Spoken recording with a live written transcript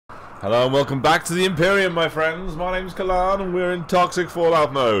Hello and welcome back to the Imperium, my friends. My name's Kalan and we're in toxic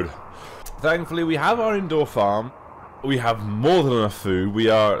fallout mode. Thankfully we have our indoor farm. We have more than enough food. We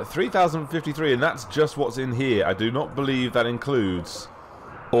are 3,053 and that's just what's in here. I do not believe that includes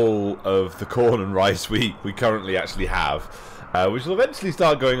all of the corn and rice we currently actually have. Which will eventually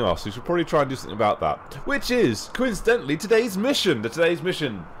start going off, so we should probably try and do something about that. Which is, coincidentally, today's mission. Today's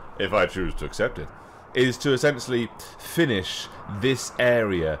mission, if I choose to accept it, is to essentially finish this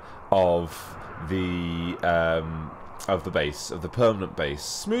area of the base, of the permanent base.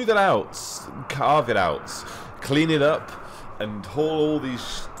 Smooth it out, carve it out, clean it up, and haul all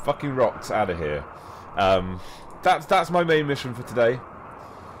these fucking rocks out of here. That's my main mission for today.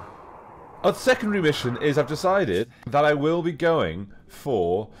 Our secondary mission is I've decided that I will be going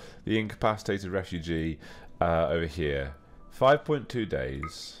for the incapacitated refugee over here. 5.2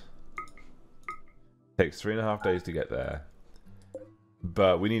 days. Takes 3.5 days to get there.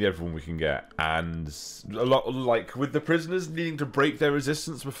 But we need everyone we can get, and a lot, like with the prisoners needing to break their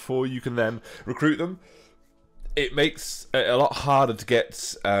resistance before you can then recruit them, it makes it a lot harder to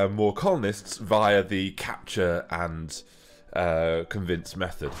get more colonists via the capture and convince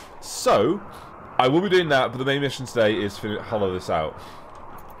method. So I will be doing that, but the main mission today is to hollow this out.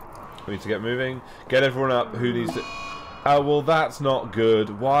 We need to get moving, get everyone up. Who needs to... Oh, well, that's not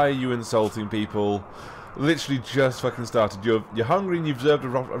good. Why are you insulting people? Literally just fucking started. You're hungry and you've observed a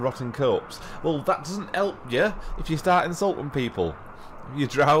rotting corpse. Well, that doesn't help you if you start insulting people. You're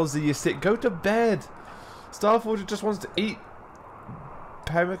drowsy, you're sick. Go to bed. Starforger just wants to eat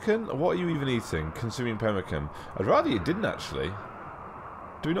pemmican. What are you even eating? Consuming pemmican. I'd rather you didn't actually.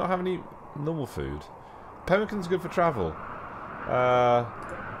 Do we not have any normal food? Pemmican's good for travel.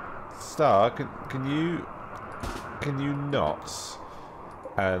 Star, can you not?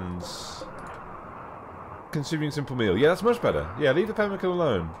 And consuming simple meal. Yeah, that's much better. Yeah, leave the pemmican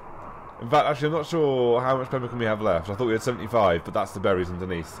alone. In fact, actually, I'm not sure how much pemmican we have left. I thought we had 75, but that's the berries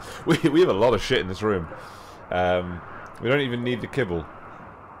underneath. We have a lot of shit in this room. We don't even need the kibble.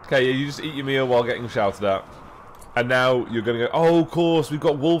 Okay, yeah, you just eat your meal while getting shouted at. And now you're going to go, oh, of course, we've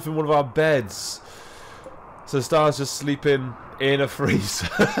got Wolf in one of our beds. So Star's just sleeping in a freezer.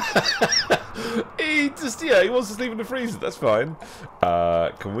 He wants to sleep in the freezer. That's fine.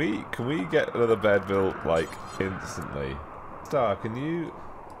 Can we get another bed built like instantly? Star, can you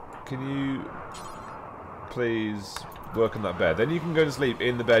please work on that bed? Then you can go to sleep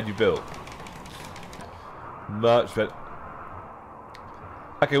in the bed you built. Much better.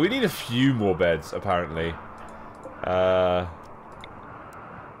 Okay, we need a few more beds apparently. Can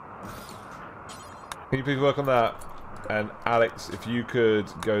you please work on that? And Alex, if you could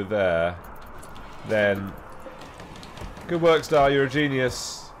go there. Then, good work, Star. You're a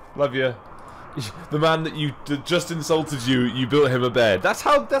genius. Love you. The man that just insulted you, you built him a bed. That's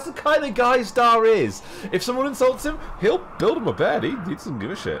the kind of guy Star is. If someone insults him, he'll build him a bed. He doesn't give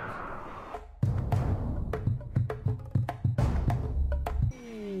a shit.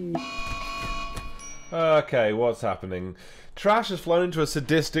 Okay, what's happening? Trash has flown into a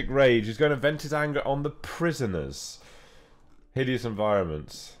sadistic rage. He's going to vent his anger on the prisoners. Hideous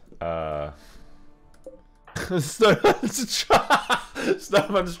environments. Snowman's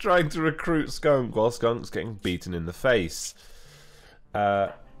trying to recruit Skunk while Skunk's getting beaten in the face.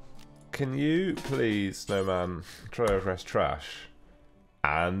 Can you please, Snowman, try to arrest Trash?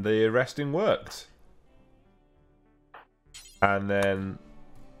 And the arresting worked. And then...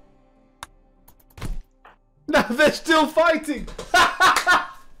 No, they're still fighting!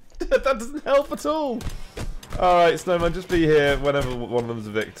 That doesn't help at all! Alright, Snowman, just be here whenever one of them's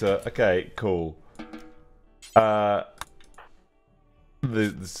a victor. Okay, cool.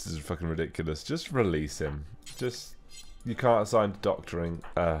 This is fucking ridiculous. Just release him. You can't assign to doctoring.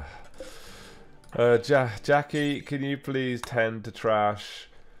 Jackie, can you please tend to Trash?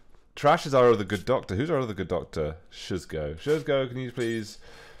 Trash is our other good doctor. Who's our other good doctor? Shuzgo. Shuzgo, can you please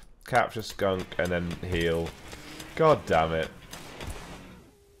capture Skunk and then heal? God damn it.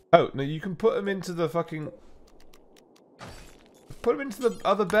 Oh, no, you can put him into the fucking... Put him into the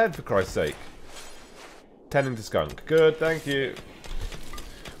other bed, for Christ's sake. Tending to Skunk. Good, thank you.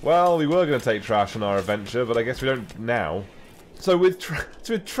 Well, we were going to take Trash on our adventure, but I guess we don't now. So with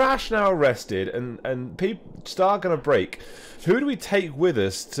Trash now arrested and Star going to break, who do we take with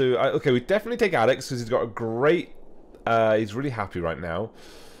us to... okay, we definitely take Alex, because he's got a great... he's really happy right now.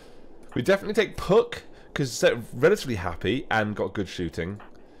 We definitely take Puck, because he's relatively happy and got good shooting.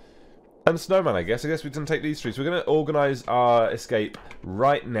 And Snowman, I guess. We can take these three. So we're going to organise our escape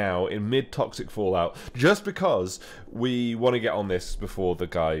right now in mid-toxic fallout, just because we want to get on this before the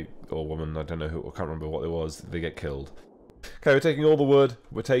guy or woman, I don't know who, I can't remember what it was, they get killed. Okay, we're taking all the wood.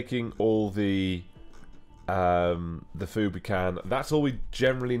 We're taking all the food we can. That's all we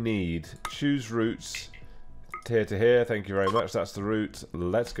generally need. Choose routes. Here to here. Thank you very much. That's the route.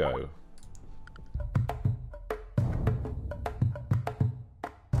 Let's go.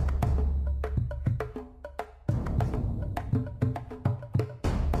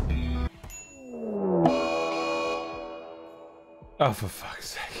 Oh, for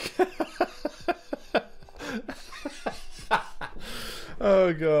fuck's sake.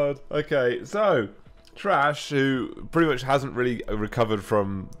 Oh, God. Okay, so Trash, who pretty much hasn't really recovered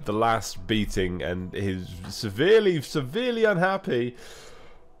from the last beating and is severely unhappy.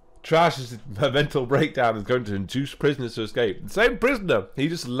 Trash's mental breakdown is going to induce prisoners to escape. The same prisoner he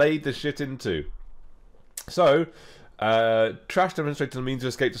just laid the shit into. So, Trash demonstrated a means to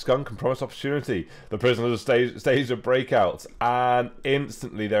escape to Skunk and promised opportunity. The prisoners staged a breakout, and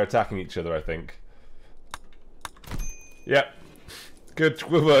instantly they're attacking each other, I think. Yep. Good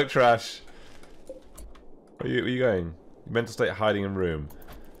work, Trash. Where are you going? Mental state hiding in room.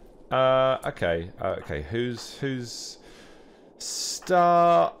 Okay. Okay, who's...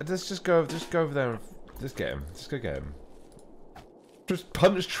 Let's just go over there and just get him. Just go get him. Just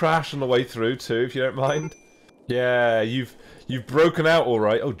punch Trash on the way through too, if you don't mind. Yeah, you've broken out all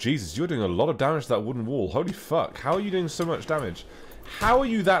right. Oh Jesus, you're doing a lot of damage to that wooden wall. Holy fuck! How are you doing so much damage? How are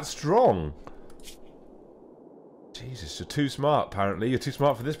you that strong? Jesus, you're too smart. Apparently, you're too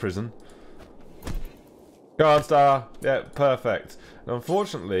smart for this prison. Go on, Star. Yeah, perfect. And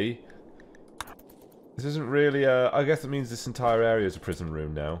unfortunately, this isn't really. I guess it means this entire area is a prison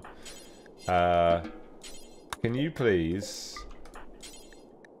room now. Can you please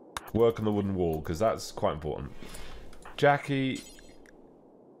work on the wooden wall, because that's quite important. Jackie,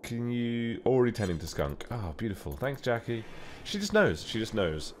 can you... Already tending to Skunk. Oh, beautiful. Thanks, Jackie. She just knows. She just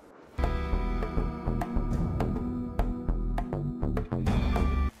knows.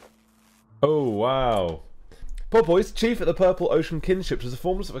 Oh, wow. Poor boys, chief at the Purple Ocean Kinships is a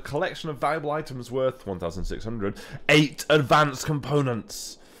formless of a collection of valuable items worth 1,600. 8 advanced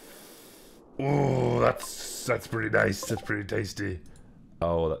components. Oh, that's pretty nice. That's pretty tasty.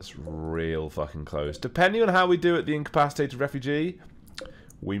 Oh, that's real fucking close. Depending on how we do it, the incapacitated refugee,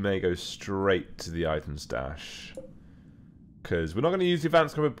 we may go straight to the item stash. Because we're not going to use the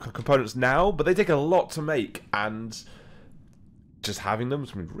advanced components now, but they take a lot to make, and just having them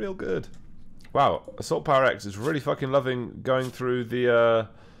is going to be real good. Wow, Assault Power X is really fucking loving going through the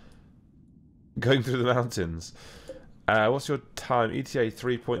mountains. What's your time? ETA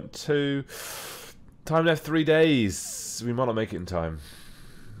 3.2. Time left 3 days. We might not make it in time.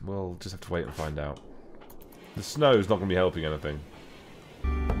 We'll just have to wait and find out. The snow's not going to be helping anything.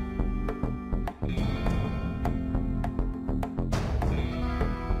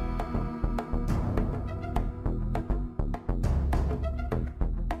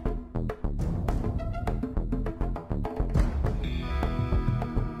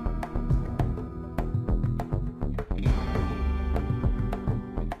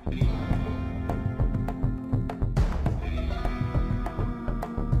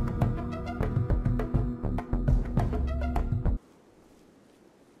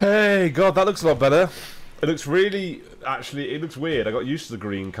 Hey, God, that looks a lot better. It looks really... Actually, it looks weird. I got used to the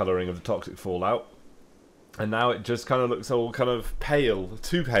green colouring of the Toxic Fallout. And now it just kind of looks all kind of pale.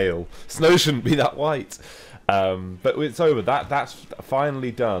 Too pale. Snow shouldn't be that white. But it's over. That's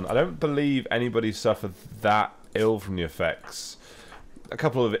finally done. I don't believe anybody suffered that ill from the effects. A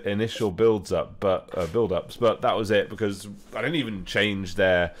couple of initial build-ups, but that was it, because I didn't even change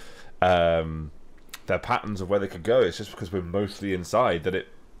their patterns of where they could go. It's just because we're mostly inside that it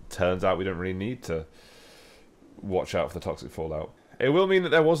turns out we don't really need to watch out for the Toxic Fallout. It will mean that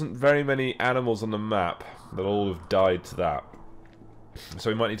there wasn't very many animals on the map. They'll all have died to that. So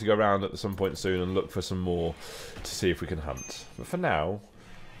we might need to go around at some point soon and look for some more to see if we can hunt. But for now,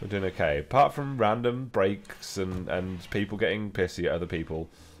 we're doing okay. Apart from random breaks and people getting pissy at other people,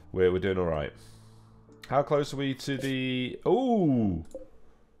 we're doing alright. How close are we to the... Ooh!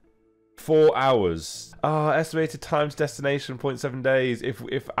 4 hours. Estimated time to destination, 0.7 days.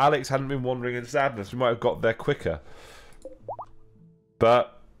 If Alex hadn't been wandering in sadness, we might have got there quicker.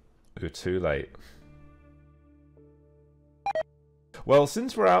 But we're too late. Well,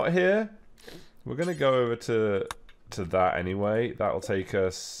 since we're out here, we're going to go over to that anyway. That'll take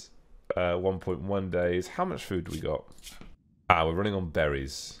us 1.1 days. How much food do we got? We're running on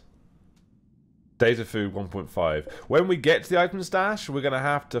berries. Days of food 1.5. When we get to the item stash, we're going to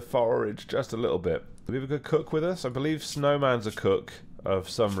have to forage just a little bit. Do we have a good cook with us? I believe Snowman's a cook of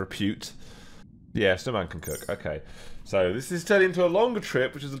some repute. Yeah, Snowman can cook. Okay. So this is turning into a longer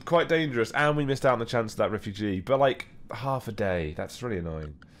trip, which is quite dangerous, and we missed out on the chance of that refugee. But, like, half a day. That's really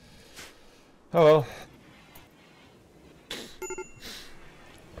annoying. Oh well.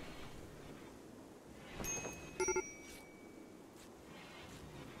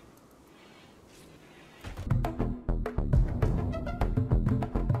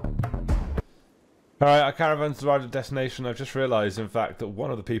 Alright, our caravan's arrived at destination. I've just realised, in fact, that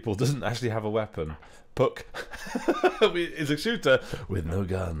one of the people doesn't actually have a weapon. Puck is a shooter with no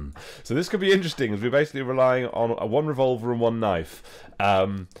gun. So this could be interesting, as we're basically relying on a one revolver and one knife.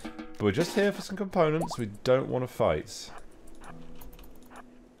 But we're just here for some components. We don't want to fight.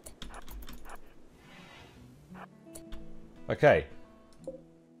 Okay.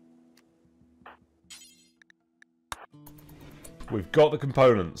 We've got the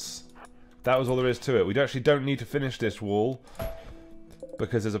components. That was all there is to it. We actually don't need to finish this wall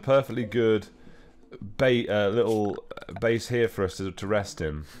because there's a perfectly good little base here for us to rest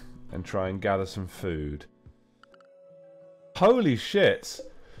in and try and gather some food. Holy shit!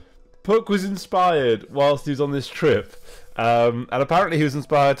 Puck was inspired whilst he was on this trip, and apparently he was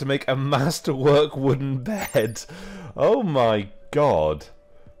inspired to make a masterwork wooden bed. Oh my god!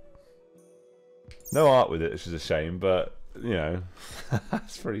 No art with it, which is a shame, but you know,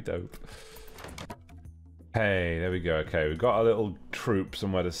 that's pretty dope. Hey, there we go. Okay, we've got a little troop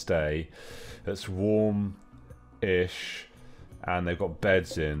somewhere to stay. That's warm-ish, and they've got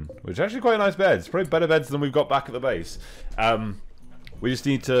beds in, which are actually quite nice beds. Probably better beds than we've got back at the base. We just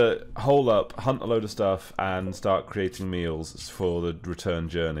need to hole up, hunt a load of stuff, and start creating meals for the return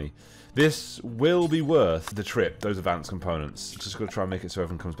journey. This will be worth the trip, those advanced components. Just got to try and make it so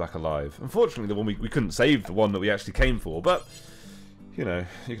everyone comes back alive. Unfortunately, the one we couldn't save the one that we actually came for, but, you know,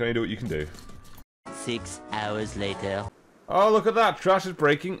 you can only do what you can do. 6 hours later. Oh, look at that! Trash is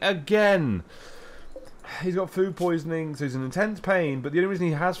breaking again! He's got food poisoning, so he's in intense pain, but the only reason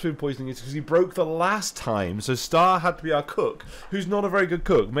he has food poisoning is because he broke the last time, so Star had to be our cook, who's not a very good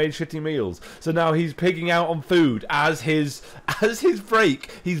cook, made shitty meals. So now he's pigging out on food as his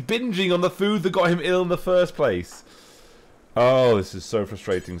break. He's binging on the food that got him ill in the first place. Oh, this is so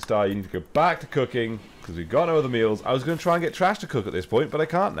frustrating. Star, you need to go back to cooking, because we've got no other meals. I was going to try and get Trash to cook at this point, but I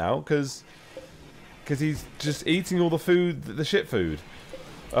can't now, because he's just eating all the food, the shit food.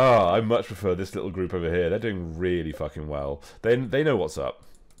 Oh, I much prefer this little group over here. They're doing really fucking well. They know what's up.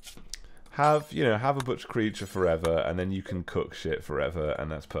 Have a butcher creature forever, and then you can cook shit forever, and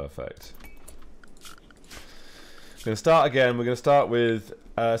that's perfect. We're going to start again. We're going to start with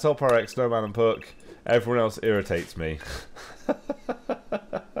Salt Pyrex, Snowman, and Puck. Everyone else irritates me.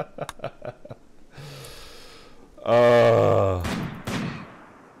 Oh,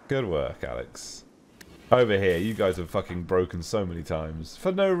 good work, Alex. Over here, you guys have fucking broken so many times.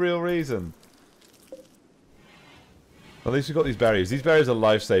 For no real reason. At least we've got these berries. These berries are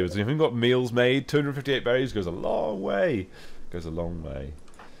lifesavers. If we've got meals made, 258 berries goes a long way. Goes a long way.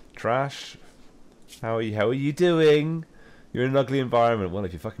 Trash, how are you doing? You're in an ugly environment. Well,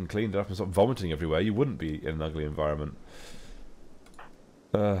 if you fucking cleaned it up and stopped vomiting everywhere, you wouldn't be in an ugly environment.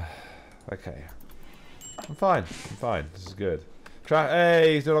 Okay. I'm fine. I'm fine. This is good.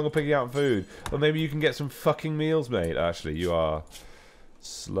 Hey, he's no longer picking out food. Or maybe you can get some fucking meals made. Actually, you are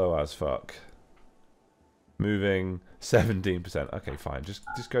slow as fuck. Moving 17%. Okay, fine. Just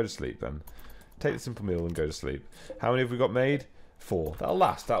go to sleep then. Take the simple meal and go to sleep. How many have we got made? 4. That'll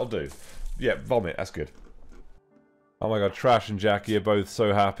last. That'll do. Yeah, vomit. That's good. Oh my god, Trash and Jackie are both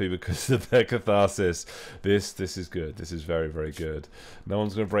so happy because of their catharsis. This is good. This is very, very good. No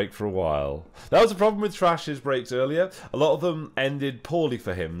one's going to break for a while. That was the problem with Trash's breaks earlier. A lot of them ended poorly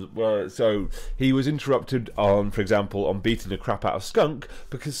for him. So he was interrupted on, for example, on beating the crap out of Skunk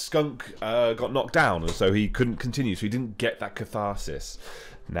because Skunk got knocked down, and so he couldn't continue. So he didn't get that catharsis.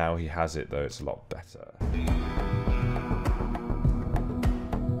 Now he has it, though. It's a lot better.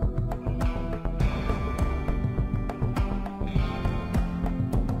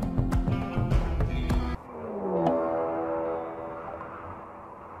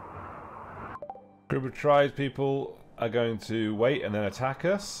 Group of tribespeople are going to wait and then attack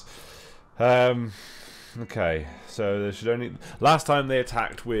us. Okay, so there should only... Last time they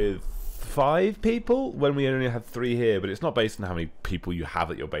attacked with 5 people when we only had 3 here, but it's not based on how many people you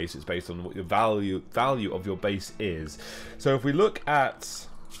have at your base. It's based on what your value of your base is. So if we look at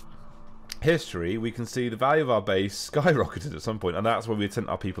history, we can see the value of our base skyrocketed at some point, and that's when we sent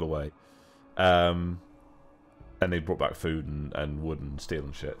our people away. And they brought back food and wood and steel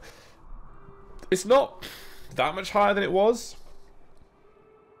and shit. It's not that much higher than it was.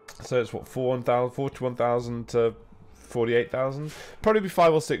 So it's what, 41,000 to 48,000? Probably be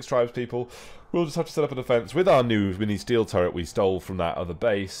 5 or 6 tribespeople. We'll just have to set up a defense with our new mini steel turret we stole from that other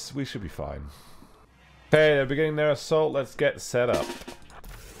base. We should be fine. Okay, they're beginning their assault. Let's get set up.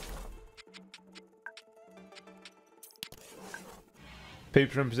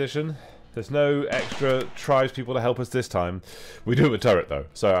 Peeps are in position. There's no extra tribes people to help us this time. We do have a turret though,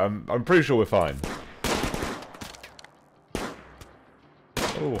 so I'm pretty sure we're fine.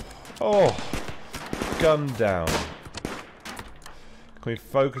 Oh, gun down. Can we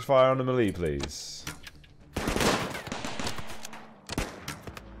focus fire on the melee, please?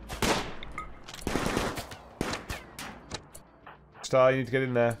 Star, you need to get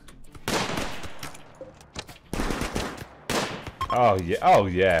in there. Oh yeah! Oh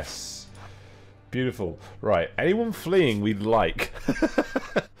yes! Beautiful. Right. Anyone fleeing we'd like.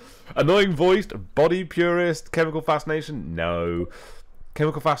 Annoying voiced, body purist, chemical fascination? No.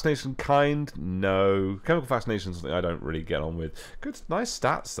 Chemical fascination kind? No. Chemical fascination is something I don't really get on with. Good, nice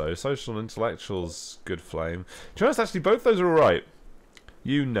stats though. Social and intellectuals, good flame. To be honest, actually, both those are alright.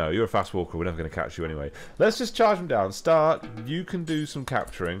 You know, you're a fast walker. We're never going to catch you anyway. Let's just charge them down. Start. You can do some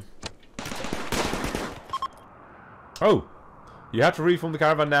capturing. Oh! You have to reform the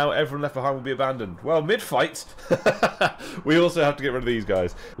caravan now. Everyone left behind will be abandoned. Well, mid-fight, we also have to get rid of these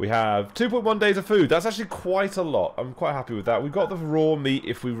guys. We have 2.1 days of food. That's actually quite a lot. I'm quite happy with that. We've got the raw meat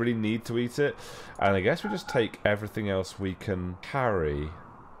if we really need to eat it. And I guess we just take everything else we can carry.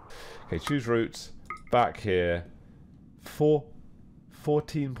 Okay, choose routes. Back here.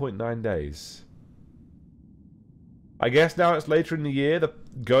 14.9 days. I guess now it's later in the year. The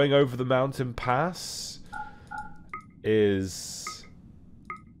going over the mountain pass is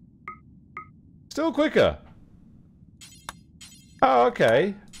still quicker. Oh,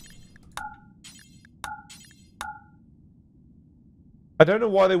 okay. I don't know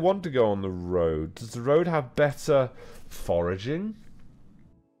why they want to go on the road. Does the road have better foraging?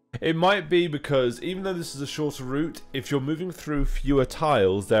 It might be because even though this is a shorter route, if you're moving through fewer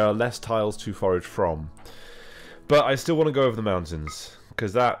tiles, there are less tiles to forage from. But I still want to go over the mountains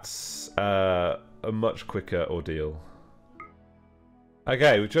because that's a much quicker ordeal.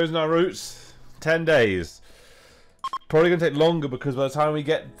 Okay, we've chosen our routes. 10 days. Probably going to take longer because by the time we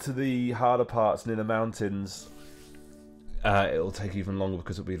get to the harder parts and in the mountains, it'll take even longer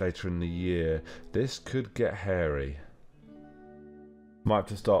because it'll be later in the year. This could get hairy. Might have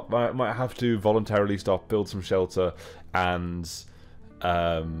to stop. Might have to voluntarily stop, build some shelter, and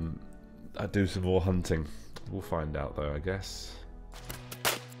do some more hunting. We'll find out though, I guess.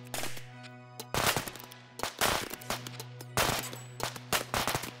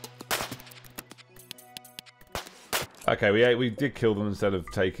 Okay, we did kill them instead of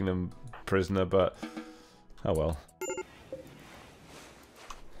taking them prisoner, but oh well.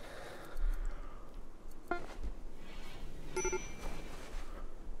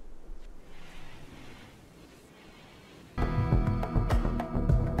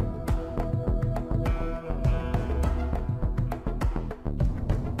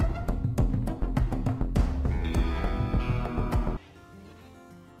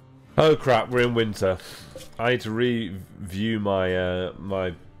 Oh crap, we're in winter. I need to review my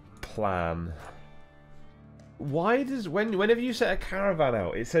my plan. Why does whenever you set a caravan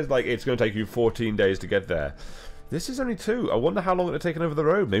out, it says like it's going to take you 14 days to get there. This is only 2. I wonder how long it would have taken over the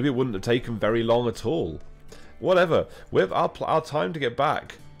road. Maybe it wouldn't have taken very long at all. Whatever. With our time to get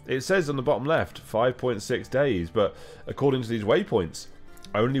back, it says on the bottom left 5.6 days, but according to these waypoints,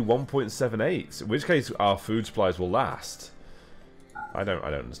 only 1.78. In which case, our food supplies will last. I don't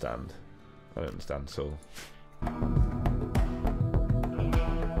understand. I don't understand at all.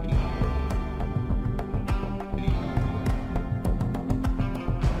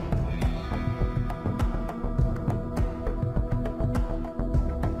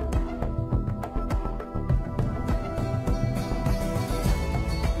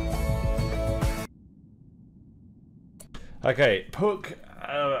 Okay, Puck,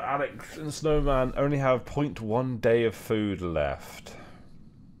 Alex and Snowman only have 0.1 day of food left.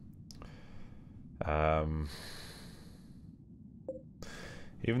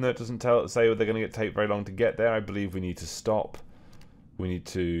 Even though it doesn't say they're going to take very long to get there, I believe we need to stop. We need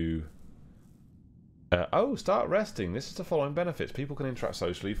to... oh, start resting. This is the following benefits. People can interact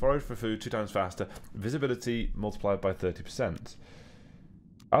socially, forage for food 2 times faster, visibility multiplied by 30%.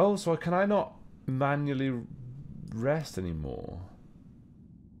 Oh, so can I not manually rest anymore?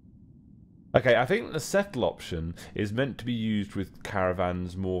 Okay, I think the settle option is meant to be used with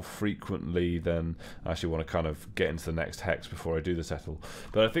caravans more frequently than... I actually want to kind of get into the next hex before I do the settle.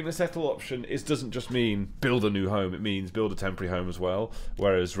 But I think the settle option doesn't just mean build a new home, it means build a temporary home as well.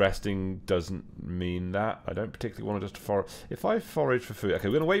 Whereas resting doesn't mean that. I don't particularly want to just forage... If I forage for food... Okay,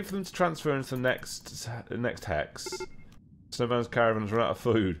 we're going to wait for them to transfer into the next hex. Snowman's caravan's run out of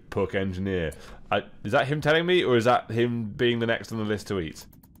food. Puck engineer. Is that him telling me, or is that him being the next on the list to eat?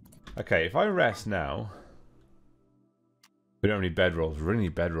 Okay, if I rest now... We don't need bedrolls. We really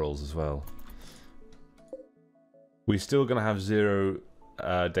need bedrolls as well. We're still going to have 0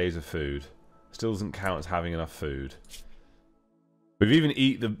 days of food. Still doesn't count as having enough food. They've even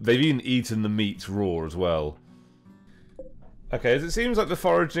eaten the meat raw as well. Okay, as it seems like the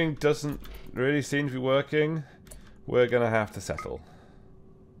foraging doesn't really seem to be working, we're going to have to settle.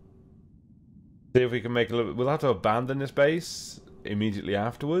 See if we can make a little bit... We'll have to abandon this base immediately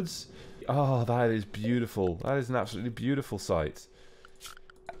afterwards. Oh, that is beautiful. That is an absolutely beautiful sight.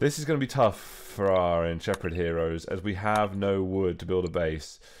 This is going to be tough for our Intrepid heroes, as we have no wood to build a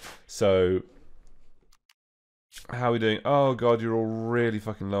base. So, how are we doing? Oh god, you're all really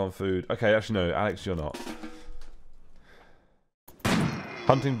fucking low on food. Okay, actually no, Alex, you're not.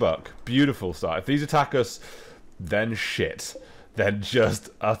 Hunting buck. Beautiful start. If these attack us, then shit. Then just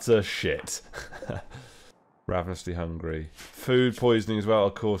utter shit. Ravenously hungry. Food poisoning as well,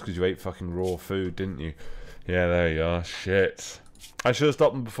 of course, because you ate fucking raw food, didn't you? Yeah, there you are. Shit. I should have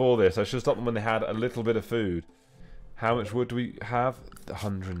stopped them before this. I should have stopped them when they had a little bit of food. How much wood do we have?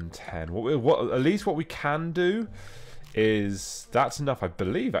 110. At least what we can do is... That's enough, I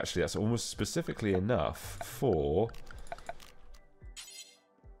believe, actually. That's almost specifically enough for...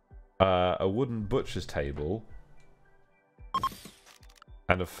 a wooden butcher's table.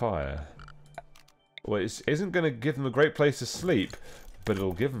 And a fire. Well, it isn't going to give them a great place to sleep, but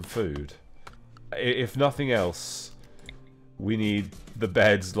it'll give them food. If nothing else, we need the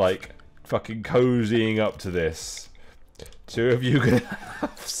beds, like, fucking cozying up to this. 2 of you can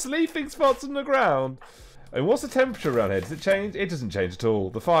have sleeping spots on the ground. And what's the temperature around here? Does it change? It doesn't change at all.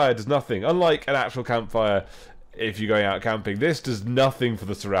 The fire does nothing. Unlike an actual campfire, if you're going out camping, this does nothing for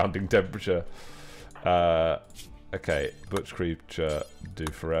the surrounding temperature. Okay, butch creature, do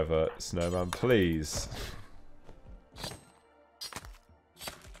forever. Snowman, please.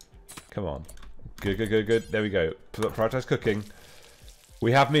 Come on. Good, good, good, good. There we go. Prioritize cooking.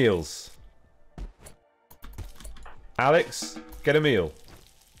 We have meals. Alex, get a meal.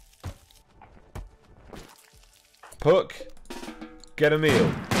 Puck, get a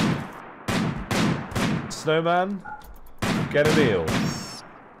meal. Snowman, get a meal.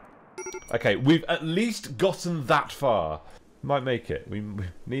 Okay, we've at least gotten that far. Might make it. We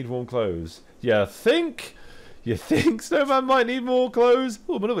need warm clothes. You think Snowman might need more clothes?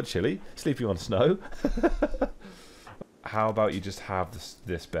 Oh, I'm a little bit chilly. Sleeping on snow. How about you just have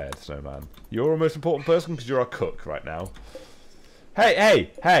this bed, Snowman? You're our most important person because you're our cook right now. Hey,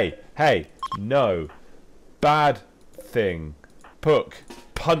 hey, hey, hey. No. Bad thing. Puck,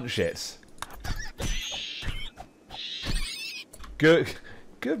 punch it. Good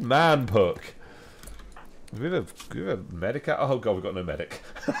man, Puck. Do we have a medic out? Oh god, we've got no medic.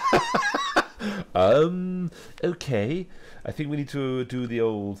 Okay. I think we need to do the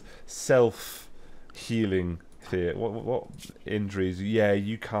old self-healing here. What injuries? Yeah,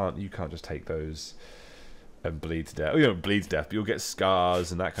 you can't just take those and bleed to death. Oh, you don't bleed to death, but you'll get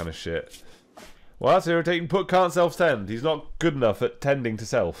scars and that kind of shit. Well, that's irritating. Puck can't self-tend. He's not good enough at tending to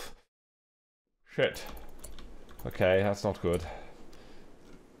self. Shit. Okay, that's not good.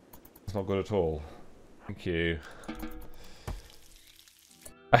 It's not good at all. Thank you.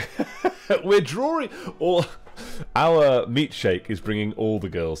 We're drawing all. Our meat shake is bringing all the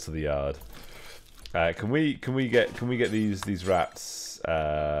girls to the yard. Can we get these rats?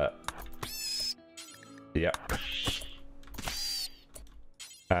 Yep.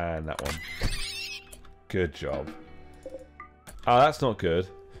 And that one. Good job. Oh, that's not good.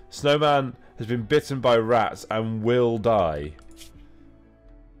 Snowman has been bitten by rats and will die.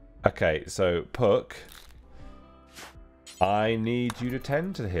 Okay, so Puck, I need you to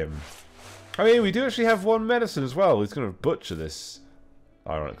tend to him. I mean, we do actually have 1 medicine as well. He's going to butcher this,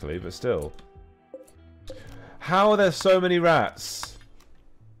 ironically, but still. How are there so many rats?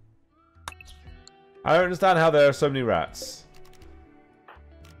 I don't understand how there are so many rats.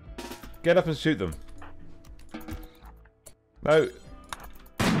 Get up and shoot them. No.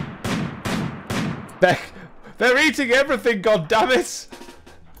 They're eating everything, goddammit!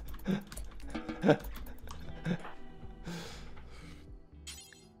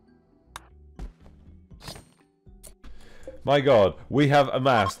 My god, we have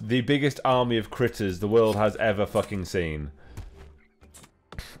amassed the biggest army of critters the world has ever fucking seen.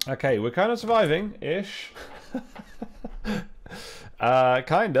 Okay, we're kind of surviving-ish.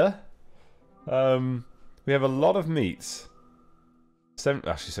 Kinda. We have a lot of meat.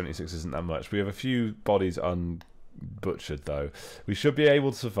 Actually, 76 isn't that much. We have a few bodies butchered, though. We should be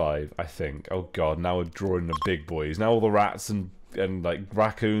able to survive, I think. Oh god, now we're drawing the big boys. Now all the rats and like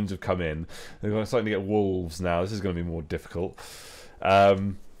raccoons have come in. They're starting to get wolves now. This is going to be more difficult.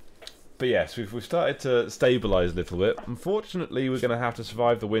 But yes, we've started to stabilise a little bit. Unfortunately, we're going to have to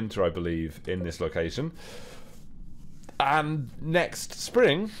survive the winter, I believe, in this location. And next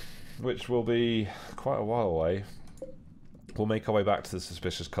spring, which will be quite a while away, we'll make our way back to the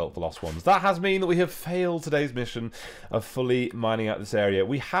suspicious cult, the Lost Ones. That has meant that we have failed today's mission of fully mining out this area.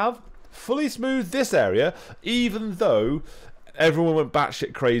 We have fully smoothed this area, even though everyone went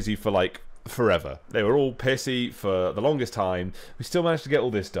batshit crazy for like forever. They were all pissy for the longest time. We still managed to get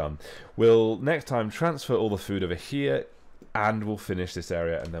all this done. We'll next time transfer all the food over here, and we'll finish this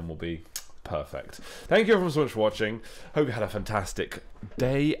area, and then we'll be perfect. Thank you everyone so much for watching. Hope you had a fantastic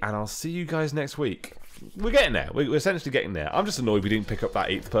day, and I'll see you guys next week. We're getting there. We're essentially getting there. I'm just annoyed we didn't pick up that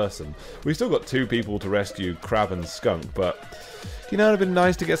 8th person. We've still got 2 people to rescue, Crab and Skunk, but you know, it would have been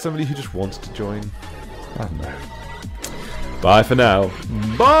nice to get somebody who just wanted to join. I don't know. Bye for now.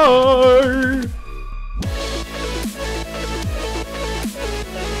 Bye!